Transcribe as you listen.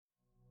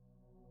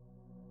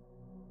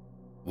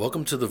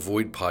Welcome to the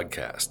Void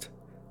Podcast.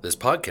 This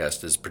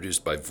podcast is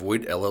produced by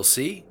Void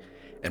LLC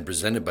and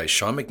presented by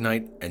Sean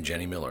McKnight and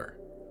Jenny Miller.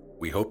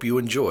 We hope you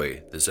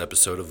enjoy this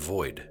episode of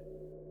Void.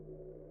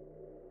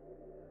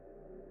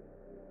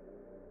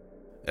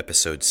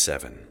 Episode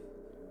 7.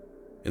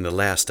 In the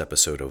last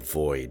episode of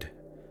Void,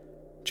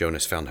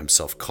 Jonas found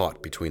himself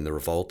caught between the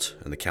Revolt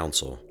and the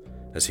Council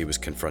as he was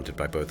confronted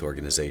by both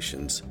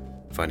organizations,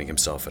 finding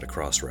himself at a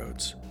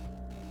crossroads.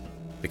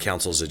 The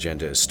Council's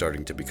agenda is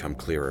starting to become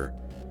clearer,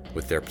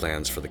 with their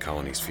plans for the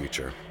colony's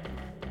future.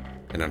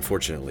 And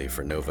unfortunately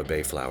for Nova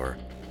Bayflower,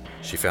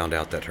 she found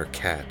out that her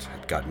cat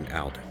had gotten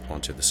out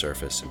onto the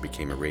surface and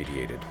became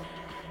irradiated,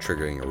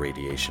 triggering a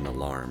radiation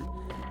alarm,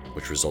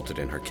 which resulted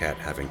in her cat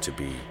having to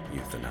be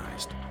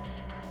euthanized.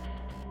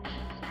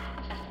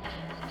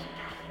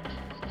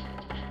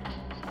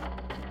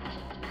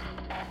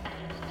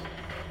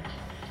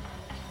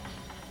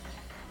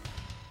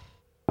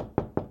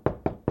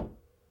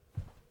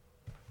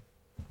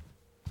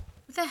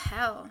 What the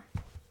hell?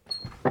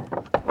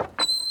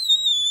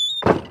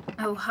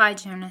 Oh, hi,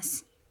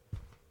 Jonas.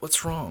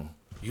 What's wrong?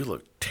 You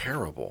look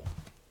terrible.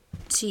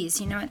 Geez,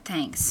 you know what?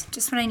 Thanks.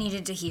 Just what I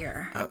needed to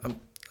hear.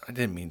 I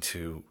didn't mean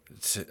to.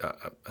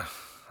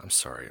 I'm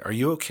sorry. Are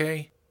you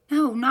okay?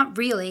 No, not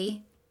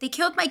really. They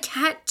killed my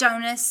cat,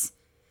 Jonas.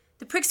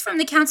 The pricks from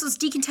the council's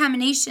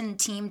decontamination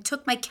team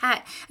took my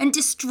cat and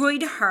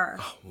destroyed her.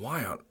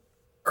 Why on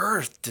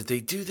earth did they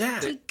do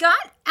that? She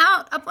got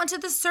out up onto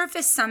the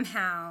surface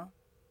somehow.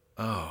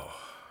 Oh,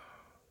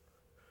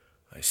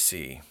 I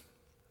see.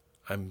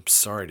 I'm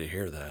sorry to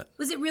hear that.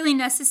 Was it really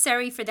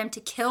necessary for them to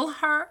kill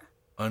her?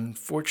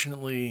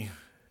 Unfortunately,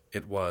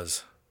 it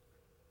was.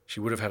 She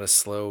would have had a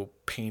slow,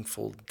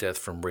 painful death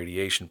from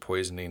radiation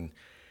poisoning,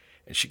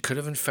 and she could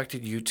have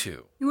infected you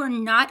too. You are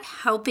not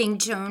helping,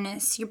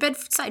 Jonas. Your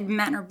bedside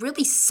manner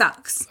really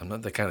sucks. I'm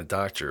not that kind of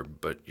doctor,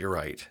 but you're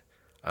right.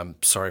 I'm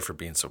sorry for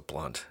being so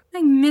blunt.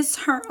 I miss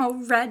her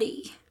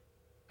already.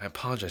 I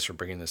apologize for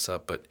bringing this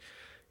up, but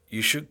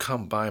you should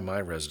come by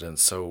my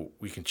residence so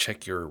we can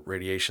check your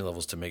radiation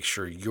levels to make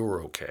sure you're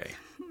okay.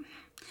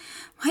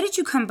 Why did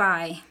you come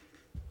by?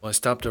 Well, I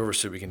stopped over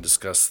so we can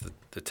discuss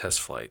the test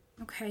flight.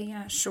 Okay,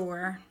 yeah,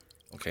 sure.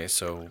 Okay,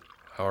 so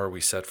how are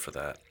we set for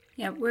that?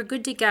 Yeah, we're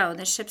good to go.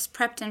 The ship's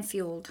prepped and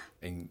fueled.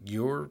 And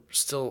you're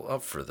still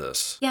up for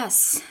this?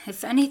 Yes,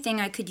 if anything,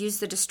 I could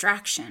use the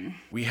distraction.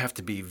 We have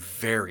to be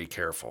very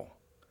careful.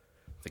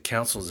 The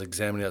council is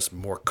examining us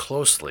more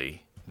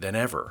closely than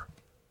ever.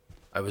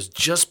 I was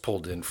just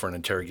pulled in for an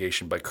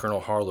interrogation by Colonel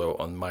Harlow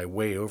on my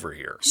way over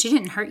here. She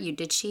didn't hurt you,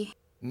 did she?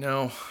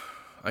 No,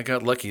 I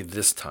got lucky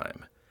this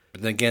time.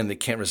 But then again, they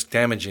can't risk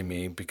damaging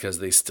me because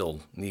they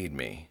still need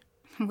me.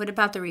 What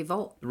about the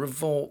revolt? The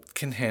revolt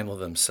can handle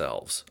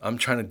themselves. I'm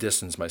trying to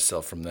distance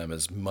myself from them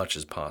as much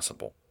as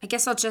possible. I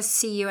guess I'll just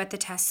see you at the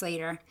test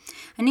later.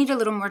 I need a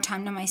little more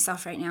time to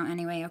myself right now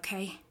anyway,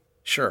 okay?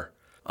 Sure.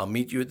 I'll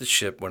meet you at the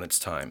ship when it's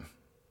time.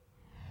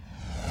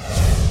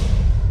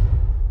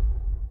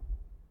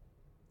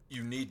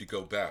 You need to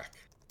go back.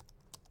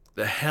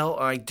 The hell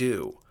I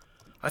do.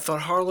 I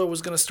thought Harlow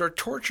was going to start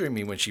torturing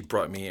me when she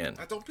brought me in.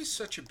 Now, don't be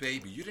such a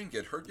baby. You didn't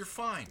get hurt. You're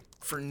fine.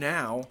 For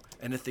now,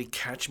 and if they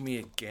catch me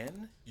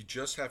again? You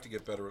just have to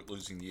get better at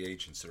losing the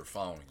agents that are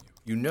following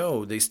you. You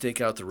know they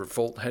stake out the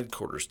revolt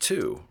headquarters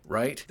too,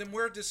 right? Then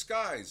wear a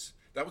disguise.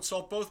 That would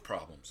solve both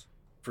problems.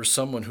 For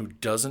someone who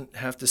doesn't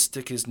have to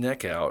stick his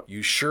neck out,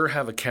 you sure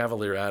have a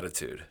cavalier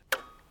attitude.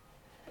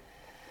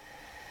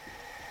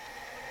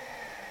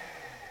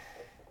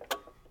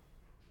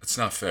 It's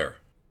not fair.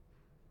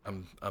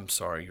 I'm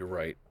sorry, you're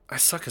right. I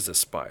suck as a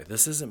spy.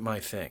 This isn't my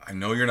thing. I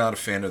know you're not a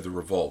fan of the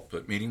revolt,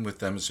 but meeting with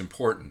them is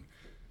important.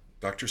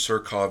 Dr.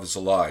 Surkov is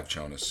alive,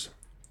 Jonas.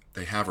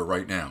 They have her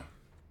right now.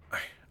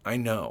 I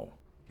know.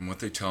 And what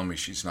they tell me,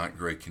 she's not in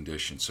great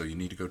condition, so you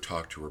need to go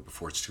talk to her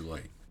before it's too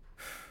late.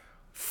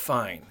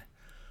 Fine.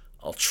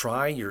 I'll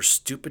try your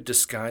stupid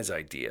disguise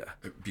idea.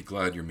 Be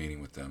glad you're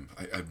meeting with them.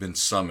 I've been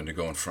summoned to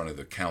go in front of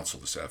the council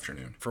this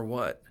afternoon. For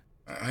what?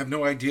 I have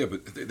no idea,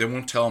 but they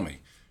won't tell me.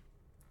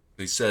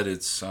 They said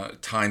it's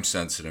time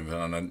sensitive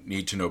and on a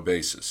need-to-know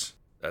basis.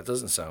 That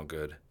doesn't sound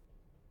good.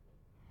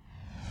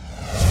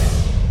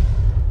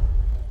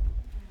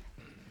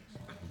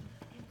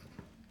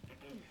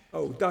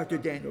 Oh, Dr.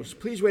 Daniels,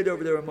 please wait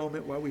over there a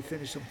moment while we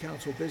finish some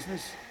council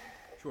business.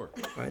 Sure.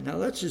 All right, now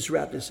let's just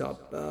wrap this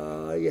up.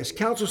 Yes,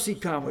 Council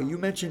seat Conway, you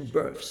mentioned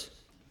births.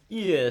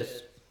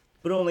 Yes,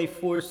 but only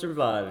 4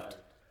 survived.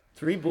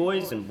 3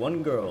 boys and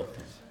 1 girl.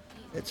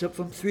 That's up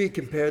from 3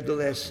 compared to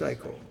last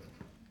cycle.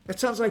 That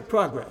sounds like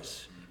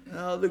progress.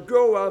 The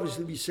girl will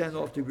obviously be sent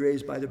off to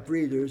graze by the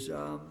breeders.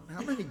 How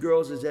many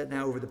girls is that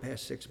now over the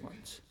past 6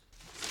 months?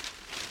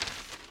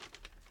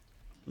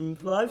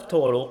 5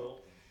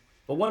 total,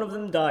 but one of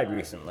them died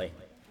recently.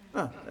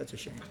 Oh, that's a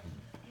shame.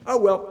 Oh,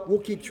 well, we'll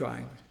keep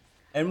trying.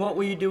 And what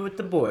will you do with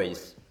the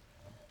boys?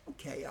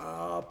 Okay,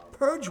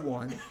 purge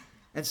 1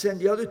 and send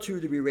the other 2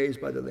 to be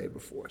raised by the labor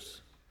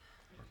force.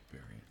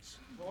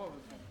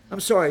 I'm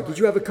sorry, did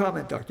you have a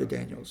comment, Dr.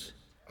 Daniels?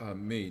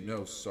 Me?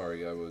 No,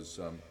 sorry. I was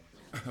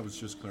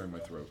just clearing my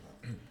throat.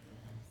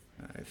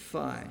 All right,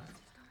 fine.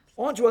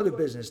 On to other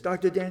business.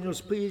 Dr.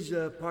 Daniels, please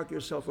park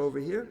yourself over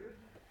here.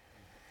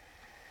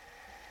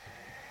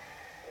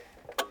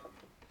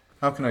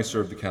 How can I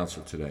serve the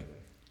council today?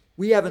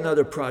 We have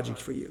another project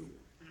for you.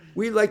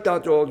 We'd like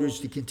Dr. Aldridge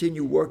to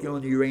continue working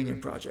on the uranium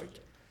project.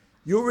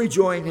 You'll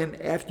rejoin him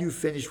after you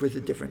finish with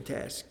a different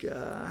task.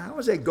 How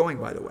is that going,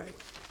 by the way?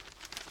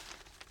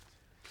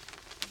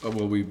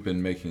 Well, we've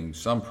been making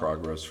some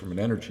progress from an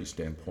energy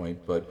standpoint,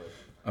 but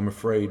I'm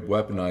afraid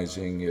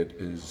weaponizing it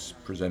is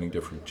presenting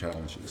different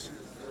challenges.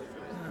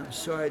 I'm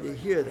sorry to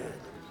hear that.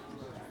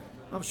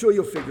 I'm sure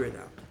you'll figure it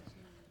out.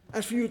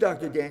 As for you,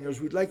 Dr. Daniels,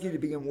 we'd like you to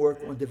begin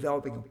work on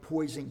developing a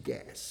poison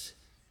gas.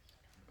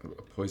 A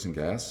poison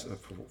gas?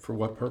 For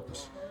what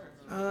purpose?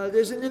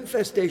 There's an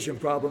infestation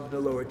problem in the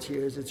lower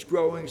tiers. It's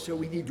growing, so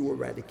we need to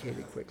eradicate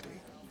it quickly.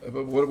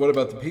 But what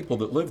about the people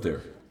that live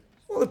there?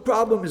 Well, the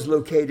problem is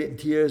located in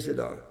tiers that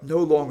are no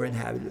longer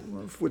inhabited,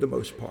 for the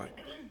most part.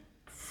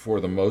 For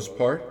the most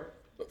part?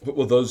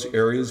 Will those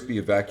areas be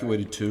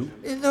evacuated too?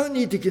 And no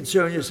need to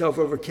concern yourself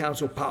over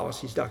council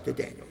policies, Dr.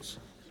 Daniels.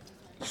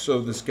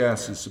 So this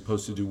gas is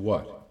supposed to do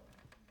what?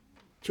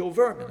 Kill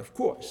vermin, of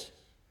course.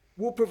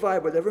 We'll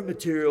provide whatever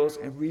materials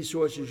and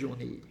resources you'll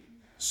need.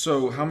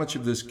 So how much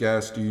of this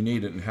gas do you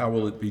need and how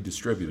will it be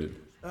distributed?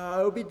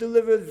 It'll be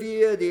delivered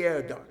via the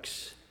air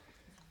ducts.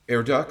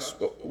 Air ducts?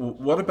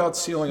 What about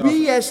sealing off?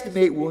 We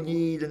estimate we'll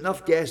need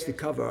enough gas to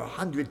cover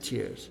 100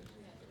 tiers.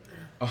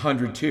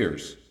 100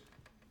 tiers?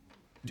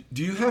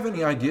 Do you have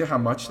any idea how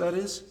much that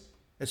is?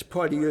 That's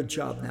part of your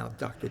job now,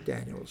 Dr.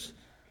 Daniels.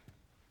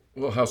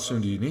 Well, how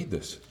soon do you need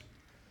this?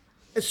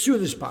 As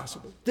soon as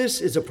possible.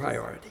 This is a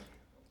priority.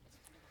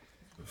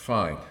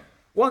 Fine.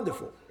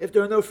 Wonderful. If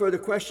there are no further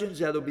questions,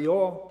 that'll be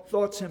all.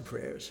 Thoughts and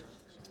prayers.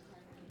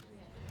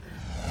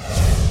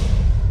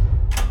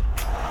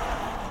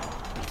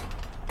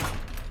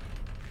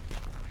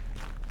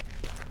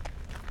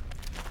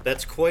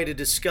 That's quite a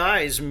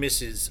disguise,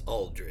 Mrs.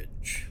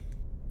 Aldridge.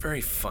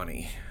 Very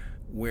funny.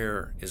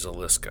 Where is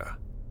Aliska?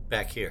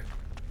 Back here.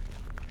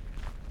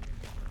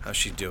 How's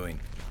she doing?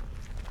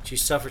 She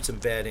suffered some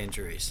bad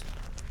injuries.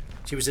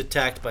 She was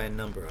attacked by a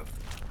number of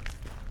them.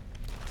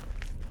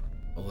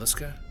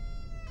 Aliska?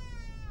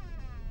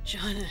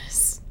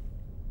 Jonas,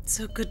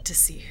 so good to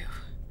see you.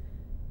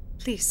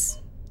 Please,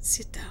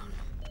 sit down.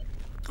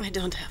 I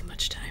don't have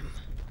much time.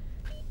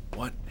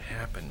 What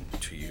happened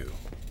to you?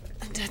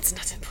 That's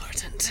not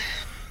important.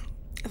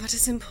 What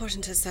is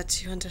important is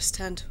that you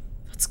understand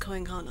what's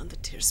going on the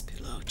tiers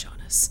below,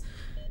 Jonas.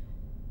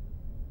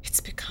 It's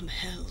become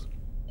hell.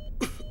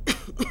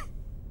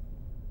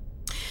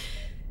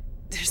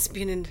 There's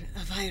been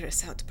a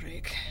virus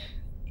outbreak.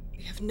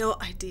 We have no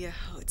idea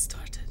how it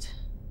started.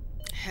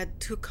 I had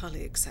 2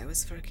 colleagues I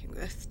was working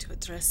with to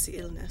address the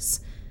illness.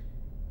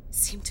 It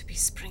seemed to be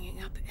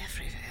springing up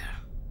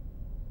everywhere.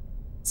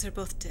 They're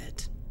both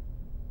dead.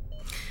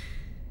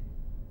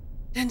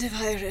 Then the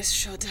virus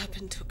showed up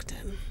and took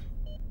them.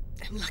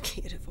 I'm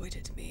lucky it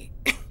avoided me.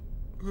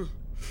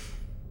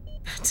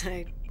 But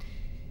I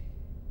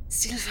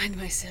still find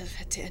myself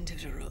at the end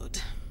of the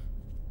road.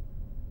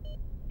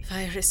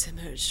 Virus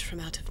emerged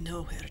from out of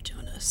nowhere,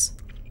 Jonas.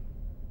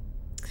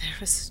 There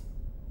was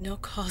no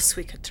cause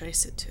we could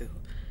trace it to.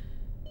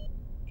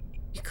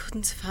 We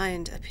couldn't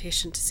find a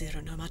patient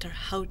 0 no matter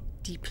how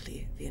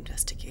deeply we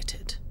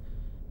investigated.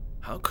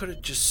 How could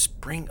it just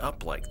spring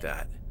up like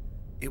that?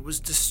 It was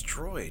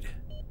destroyed.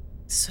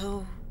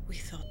 So we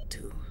thought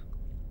too.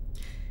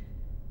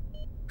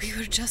 We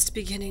were just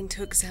beginning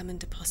to examine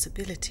the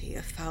possibility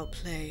of foul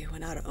play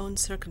when our own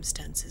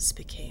circumstances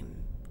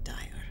became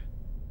dire.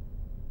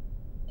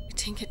 I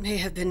think it may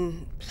have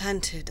been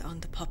planted on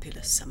the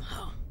populace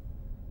somehow.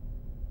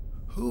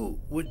 Who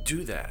would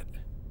do that?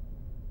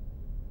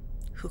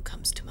 Who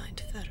comes to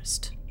mind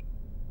first?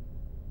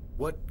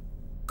 What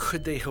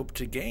could they hope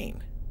to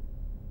gain?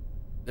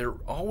 They're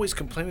always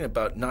complaining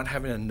about not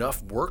having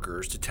enough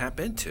workers to tap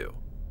into.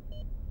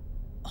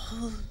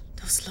 All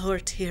those lower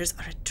tiers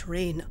are a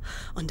drain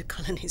on the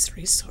colony's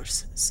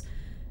resources.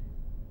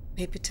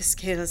 Maybe the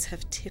scales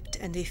have tipped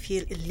and they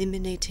feel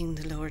eliminating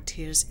the lower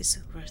tiers is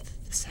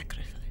worth the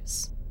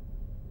sacrifice.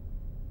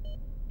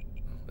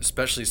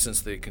 Especially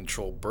since they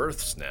control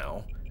births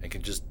now and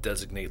can just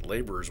designate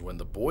laborers when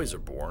the boys are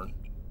born.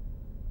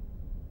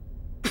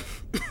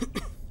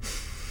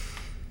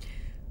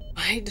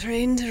 Why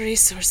drain the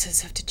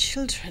resources of the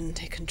children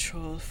they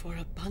control for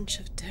a bunch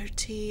of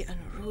dirty,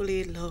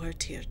 unruly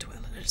lower-tier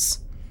dwellers?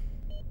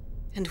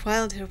 And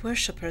while their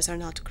worshippers are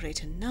not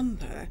great in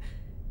number,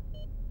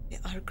 they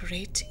are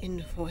great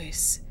in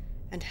voice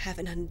and have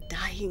an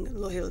undying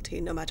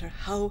loyalty no matter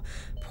how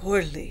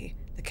poorly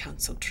the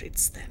council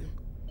treats them.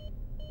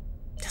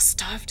 They'll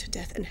starve to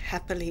death and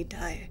happily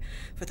die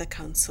for the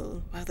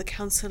council while the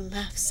council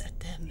laughs at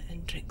them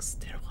and drinks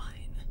their wine.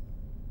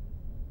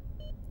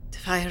 The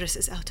virus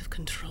is out of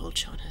control,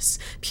 Jonas.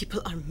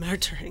 People are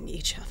murdering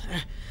each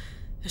other.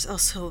 There's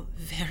also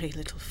very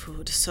little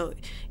food, so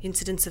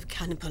incidents of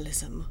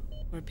cannibalism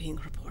were being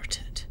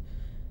reported.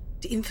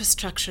 The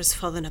infrastructure's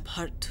fallen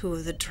apart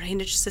too. The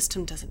drainage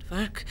system doesn't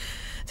work.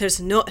 There's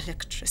no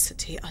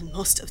electricity on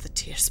most of the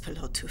tiers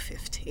below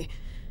 250.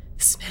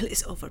 The smell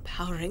is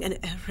overpowering and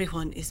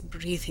everyone is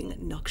breathing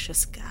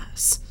noxious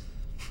gas.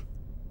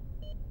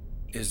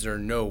 Is there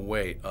no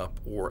way up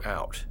or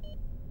out?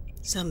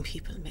 Some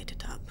people made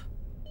it up.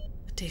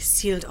 But they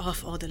sealed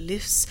off all the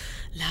lifts,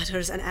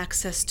 ladders, and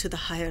access to the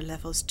higher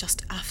levels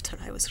just after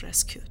I was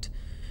rescued.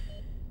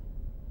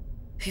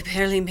 We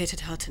barely made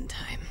it out in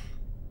time.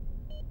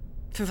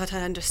 From what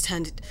I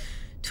understand, it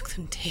took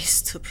them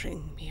days to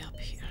bring me up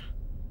here.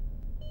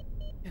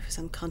 I was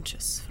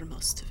unconscious for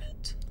most of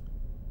it.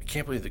 I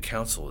can't believe the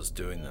council is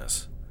doing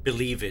this.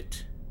 Believe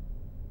it.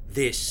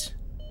 This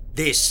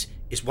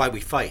is why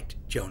we fight,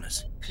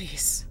 Jonas.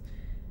 Please,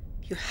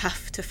 you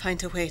have to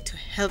find a way to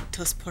help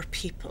those poor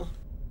people.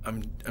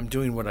 I'm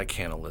doing what I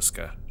can,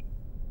 Aliska.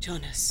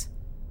 Jonas,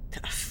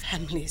 there are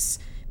families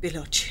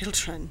below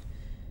children.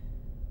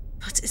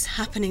 What is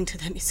happening to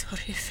them is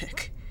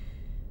horrific.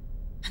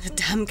 And the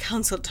damn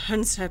council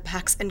turns their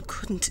backs and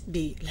couldn't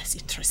be less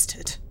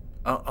interested.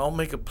 I'll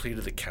make a plea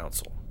to the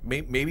council.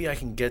 Maybe I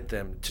can get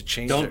them to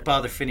change Don't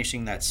bother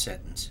finishing that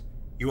sentence.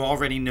 You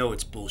already know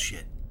it's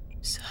bullshit.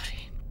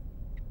 Sorry.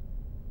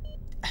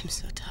 I'm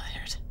so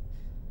tired.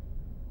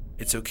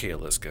 It's okay,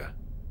 Aliska.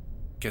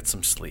 Get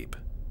some sleep.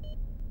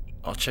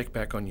 I'll check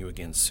back on you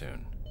again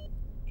soon.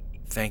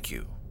 Thank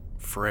you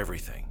for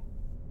everything.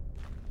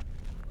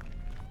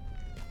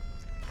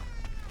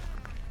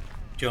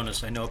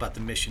 Jonas, I know about the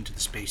mission to the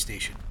space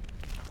station.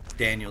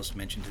 Daniels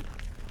mentioned it.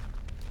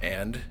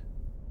 And?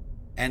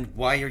 And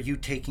why are you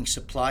taking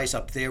supplies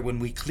up there when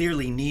we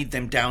clearly need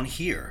them down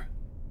here?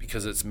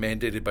 Because it's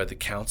mandated by the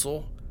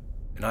council,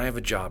 and I have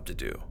a job to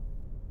do.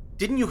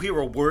 Didn't you hear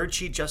a word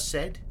she just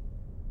said?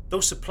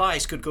 Those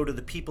supplies could go to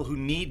the people who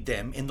need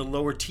them in the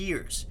lower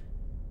tiers.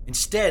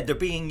 Instead, they're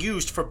being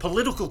used for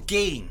political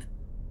gain.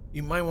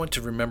 You might want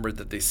to remember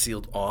that they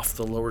sealed off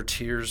the lower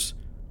tiers.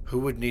 Who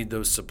would need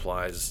those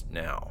supplies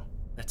now?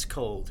 That's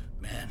cold,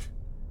 man.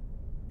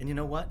 And you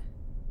know what?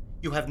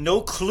 You have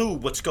no clue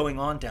what's going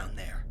on down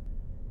there.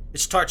 It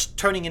starts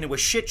turning into a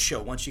shit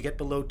show once you get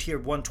below tier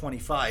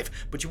 125,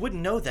 but you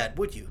wouldn't know that,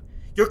 would you?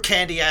 Your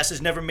candy ass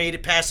has never made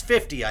it past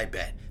 50, I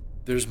bet.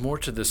 There's more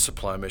to this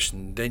supply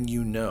mission than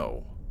you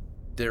know.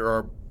 There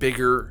are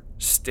bigger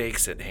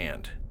stakes at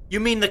hand. You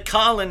mean the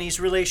colony's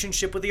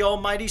relationship with the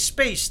almighty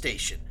space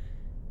station?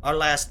 Our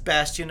last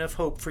bastion of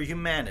hope for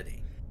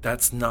humanity.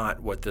 That's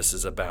not what this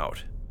is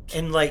about.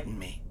 Enlighten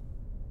me.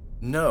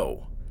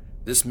 No,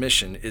 this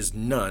mission is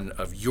none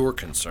of your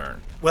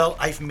concern. Well,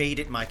 I've made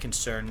it my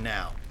concern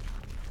now.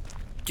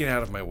 Get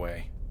out of my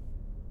way.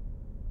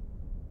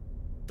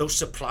 Those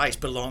supplies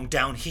belong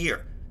down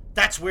here.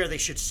 That's where they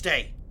should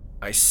stay.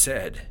 I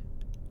said,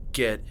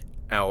 get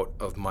out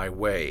of my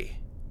way.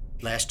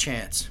 Last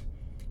chance.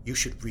 You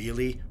should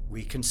really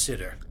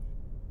reconsider.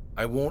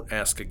 I won't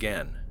ask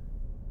again.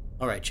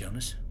 All right,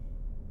 Jonas.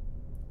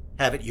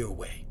 Have it your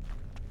way.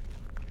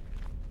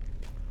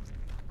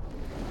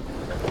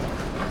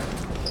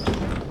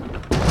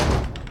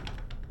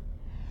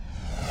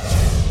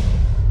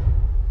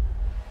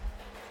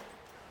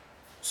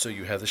 So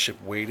you have the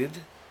ship weighted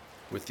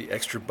with the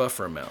extra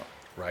buffer amount,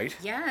 right?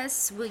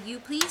 Yes, will you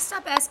please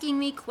stop asking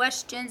me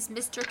questions,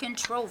 Mr.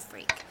 Control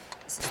Freak?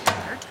 This is the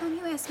third time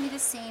you asked me the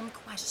same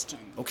question.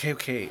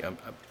 Okay.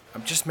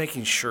 I'm just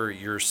making sure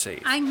you're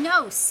safe. I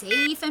know,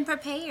 safe and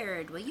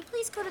prepared. Will you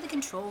please go to the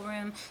control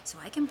room so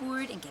I can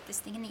board and get this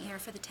thing in the air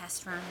for the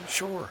test run?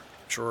 Sure.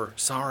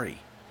 Sorry.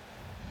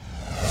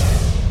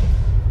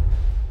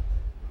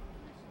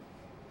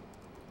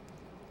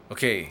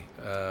 Okay,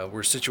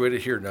 we're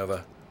situated here,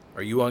 Nova.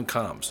 Are you on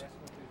comms?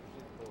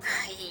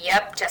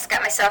 Yep, just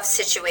got myself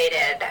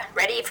situated.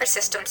 Ready for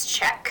systems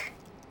check.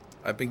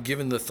 I've been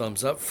given the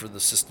thumbs up for the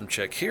system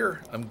check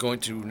here. I'm going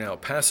to now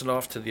pass it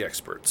off to the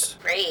experts.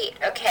 Great.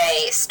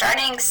 Okay,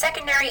 starting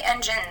secondary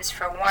engines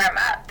for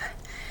warm-up.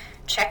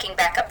 Checking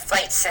backup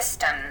flight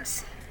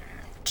systems.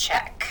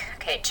 Check.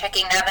 Okay,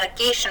 checking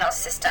navigational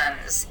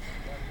systems.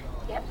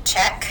 Yep,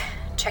 check.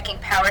 Checking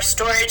power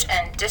storage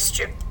and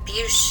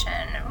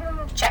distribution.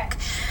 Check.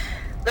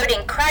 Loading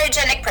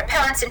cryogenic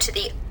propellants into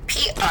the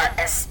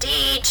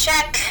PRSD.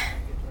 Check.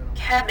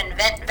 Cabin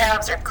vent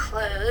valves are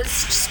closed.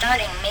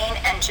 Starting main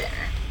engine.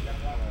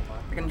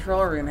 The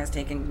control room has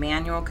taken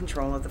manual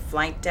control of the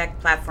flight deck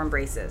platform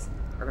braces.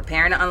 We're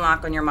preparing to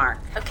unlock on your mark.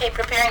 Okay,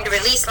 preparing to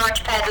release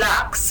launch pad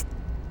locks.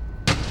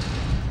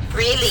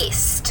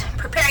 Released.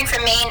 Preparing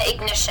for main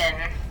ignition.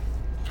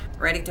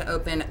 Ready to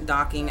open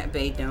docking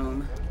bay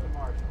dome.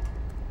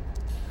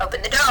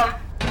 Open the dome.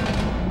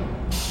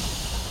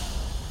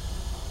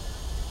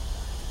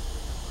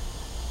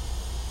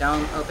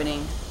 Dome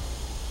opening.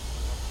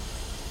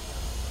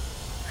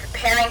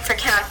 Preparing for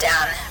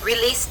countdown.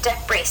 Release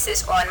deck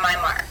braces on my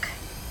mark.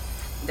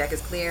 Deck is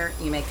clear.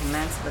 You may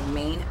commence the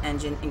main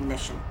engine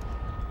ignition.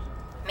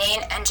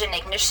 Main engine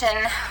ignition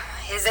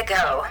is a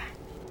go.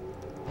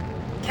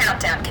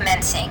 Countdown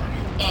commencing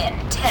in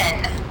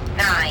 10,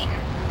 9,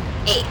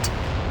 8,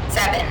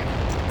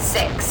 7,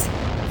 6,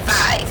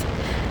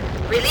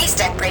 5. Release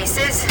deck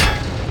braces.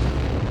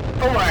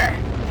 4,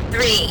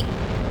 3,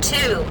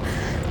 2,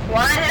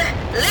 1,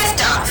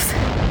 liftoff!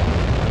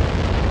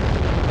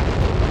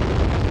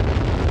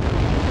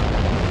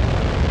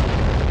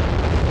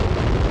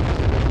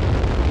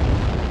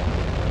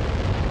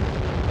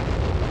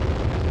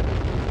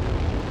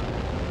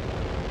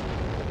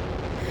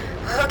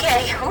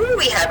 Okay, ooh,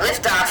 we have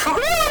liftoff.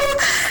 Ooh,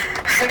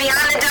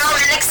 beyond the dome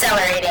and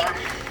accelerating.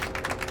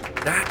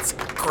 That's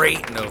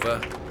great,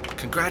 Nova.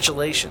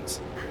 Congratulations.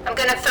 I'm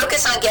gonna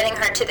focus on getting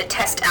her to the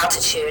test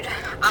altitude.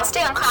 I'll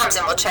stay on comms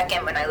and we'll check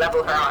in when I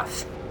level her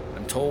off.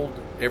 I'm told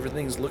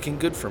everything's looking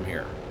good from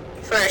here.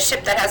 For a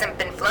ship that hasn't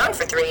been flown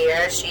for 3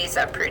 years, she's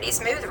a pretty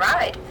smooth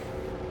ride.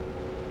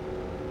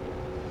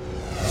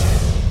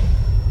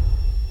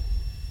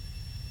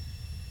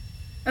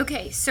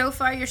 Okay, so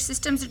far your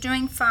systems are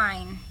doing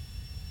fine.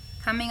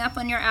 Coming up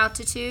on your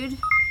altitude.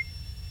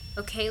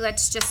 Okay,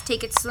 let's just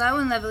take it slow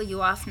and level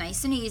you off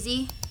nice and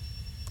easy.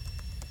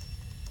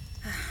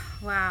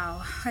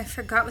 Wow, I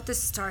forgot what the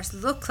stars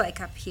look like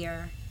up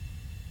here.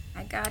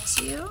 I got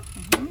you.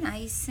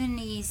 Nice and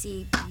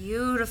easy.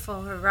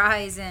 Beautiful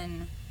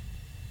horizon.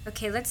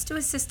 Okay, let's do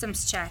a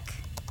systems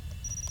check.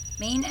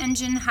 Main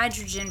engine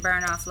hydrogen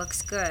burn-off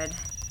looks good.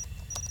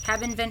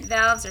 Cabin vent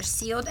valves are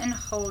sealed and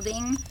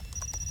holding.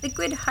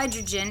 Liquid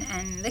hydrogen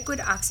and liquid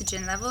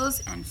oxygen levels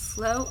and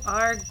flow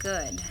are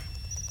good.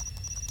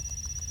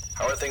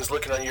 How are things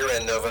looking on your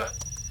end, Nova?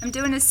 I'm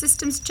doing a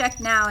systems check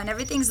now and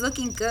everything's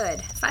looking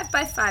good. 5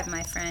 by 5,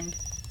 my friend.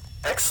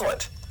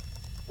 Excellent.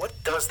 What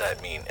does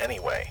that mean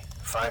anyway?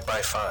 5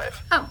 by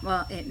 5. Oh,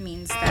 well, it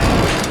means that...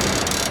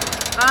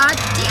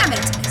 damn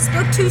it! I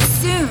spoke too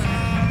soon.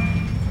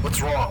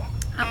 What's wrong?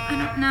 Oh, I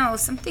don't know.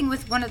 Something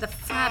with one of the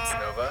flaps.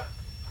 Nova?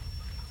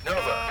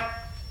 Nova?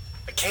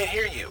 I can't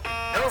hear you.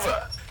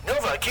 Nova!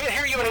 Nova, I can't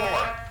hear you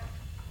anymore!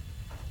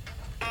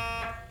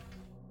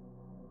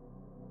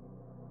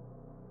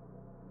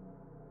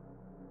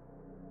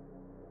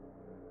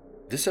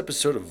 This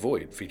episode of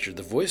Void featured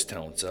the voice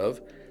talents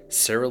of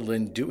Sarah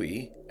Lynn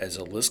Dewey as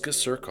Aliska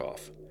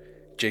Surkoff,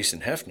 Jason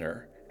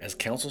Hefner as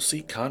Council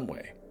Seat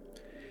Conway,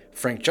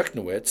 Frank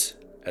Juchnowitz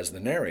as the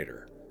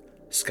narrator,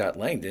 Scott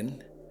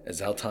Langdon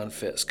as Alton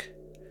Fisk,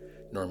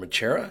 Norma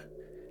Chera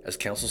as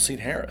Council Seat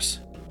Harris,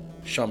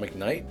 Sean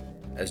McKnight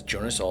as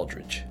Jonas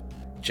Aldridge,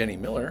 Jenny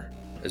Miller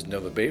as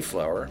Nova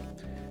Bayflower,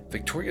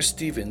 Victoria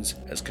Stevens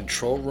as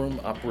Control Room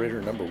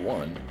Operator Number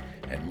 1,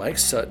 and Mike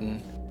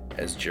Sutton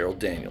as Gerald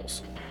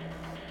Daniels.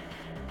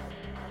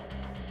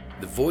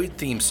 The Void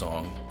theme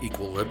song,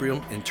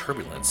 Equilibrium in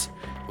Turbulence,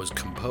 was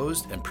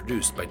composed and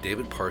produced by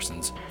David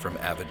Parsons from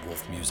Avid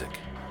Wolf Music.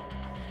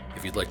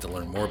 If you'd like to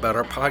learn more about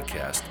our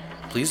podcast,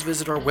 please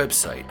visit our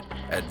website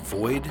at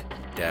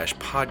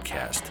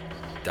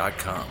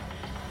void-podcast.com.